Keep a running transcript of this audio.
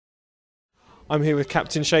I'm here with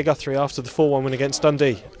Captain Shea Guthie after the 4-1 win against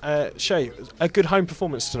Dundee. Shea, a good home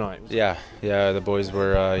performance tonight. Yeah, the boys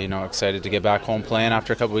were excited to get back home playing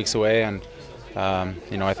after a couple weeks away, and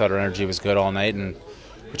I thought our energy was good all night, and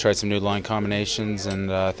we tried some new line combinations,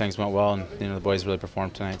 and things went well, and the boys really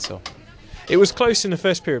performed tonight. So it was close in the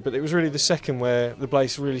first period, but it was really the second where the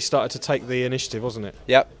Blaze really started to take the initiative, wasn't it?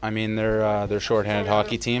 Yep, I mean they're a short-handed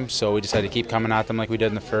hockey team, so we just had to keep coming at them like we did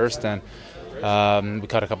in the first, and we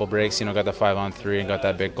cut a couple breaks, got the 5-on-3 and got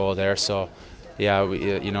that big goal there. So yeah,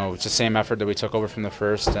 it's the same effort that we took over from the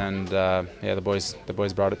first, and the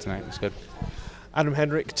boys brought it tonight. It was good. Adam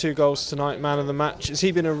Henrik, 2 goals tonight, man of the match. Has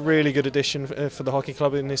he been a really good addition for the hockey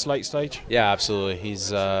club in this late stage? Yeah, absolutely. He's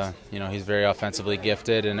he's very offensively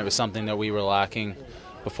gifted, and it was something that we were lacking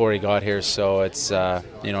before he got here. So it's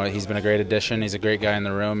he's been a great addition. He's a great guy in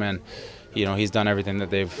the room, and he's done everything that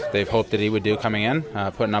they've hoped that he would do coming in,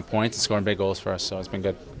 putting up points and scoring big goals for us. So it's been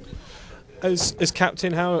good. As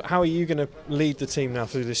captain, how are you going to lead the team now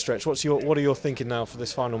through this stretch? What are you thinking now for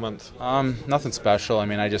this final month? Nothing special. I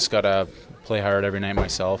mean, I just gotta play hard every night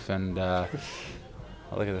myself, and look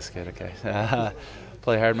at this kid. Okay,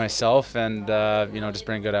 play hard myself, and just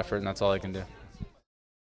bring good effort, and that's all I can do.